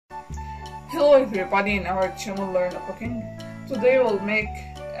Hello everybody in our channel Learn Cooking. Today we'll make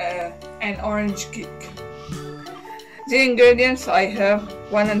an orange cake. The ingredients I have: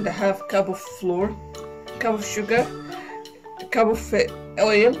 1.5 cup of flour, cup of sugar, a cup of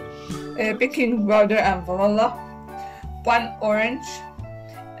oil, baking powder and vanilla, 1 orange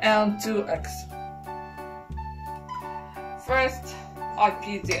and 2 eggs. First I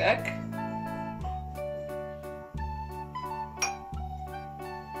beat the egg.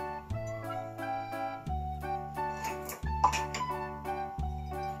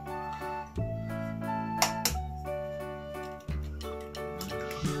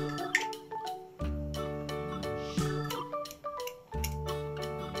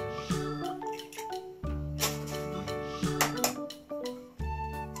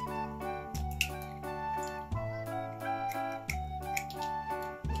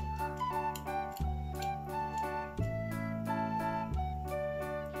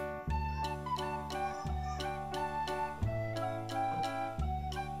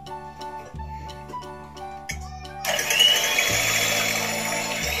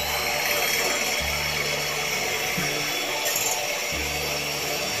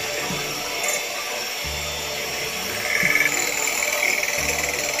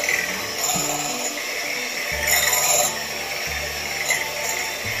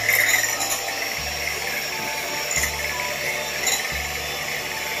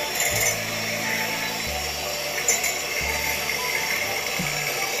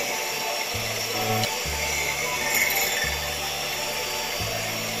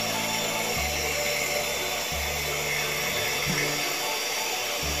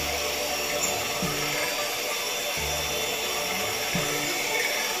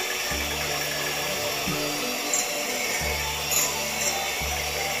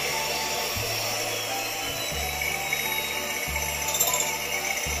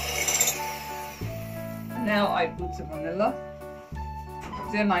 Now I put the vanilla,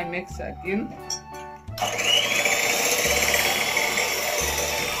 then I mix again.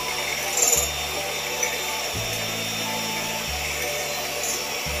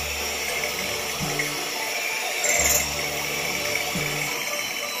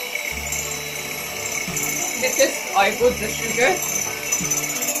 Next I put the sugar.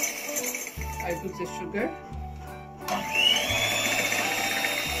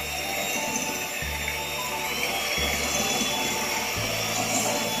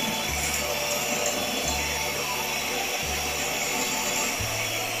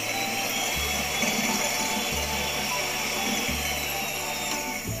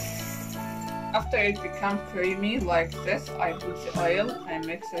 After it becomes creamy like this, I put the oil and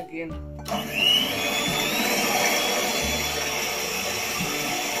mix again.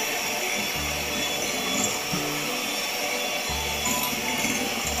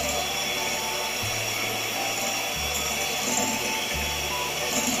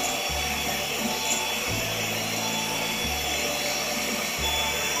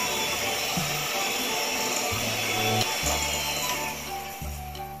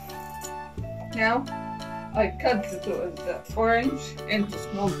 Now I cut the orange into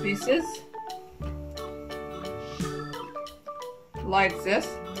small pieces like this.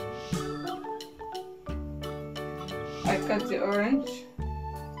 I cut the orange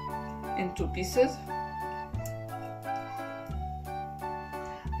into pieces.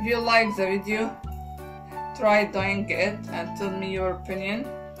 If you like the video, try doing it and tell me your opinion.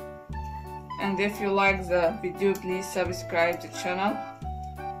 And if you like the video, please subscribe to the channel.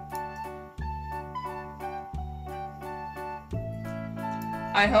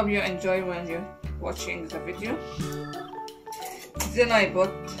 I hope you enjoy when you're watching the video. Then I put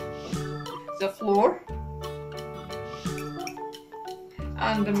the flour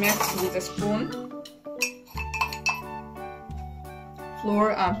and mix with a spoon.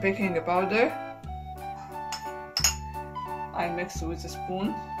 Flour and baking powder. I mix with a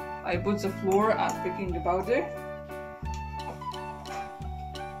spoon. I put the flour and baking powder.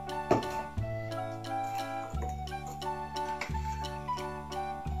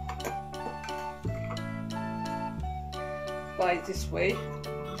 By this way,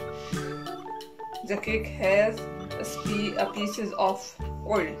 the cake has pieces of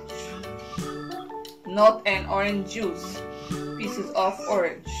orange, not an orange juice, pieces of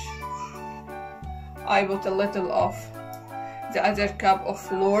orange. I put a little of the other cup of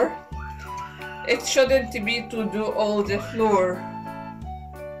flour. It shouldn't be to do all the flour.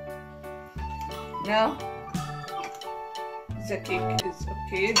 Now the cake is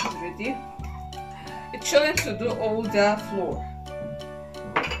okay, it's ready. It shouldn't to do all the flour.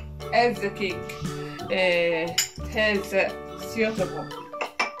 As the cake has suitable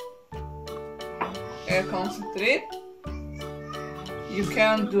concentrate, you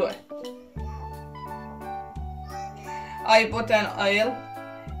can do it. I put an oil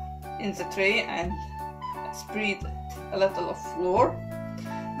in the tray and spread a little of flour.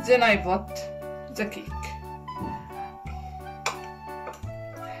 Then I put the cake.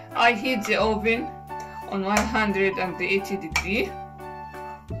 I heat the oven on 180 degrees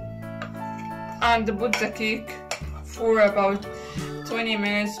and put the cake for about 20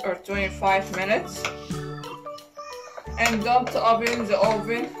 minutes or 25 minutes, and don't open the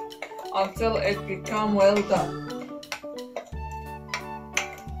oven until it becomes well done.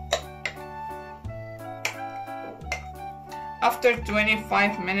 After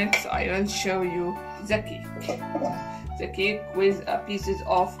 25 minutes, I will show you the cake. The cake with pieces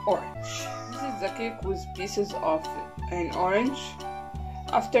of orange. This is the cake with pieces of an orange.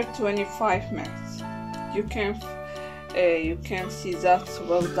 After 25 minutes, you can see that's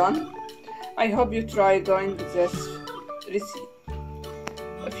well done. I hope you try doing this recipe.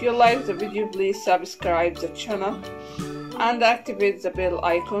 If you like the video, please subscribe the channel and activate the bell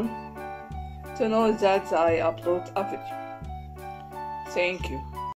icon to know that I upload a video. Thank you.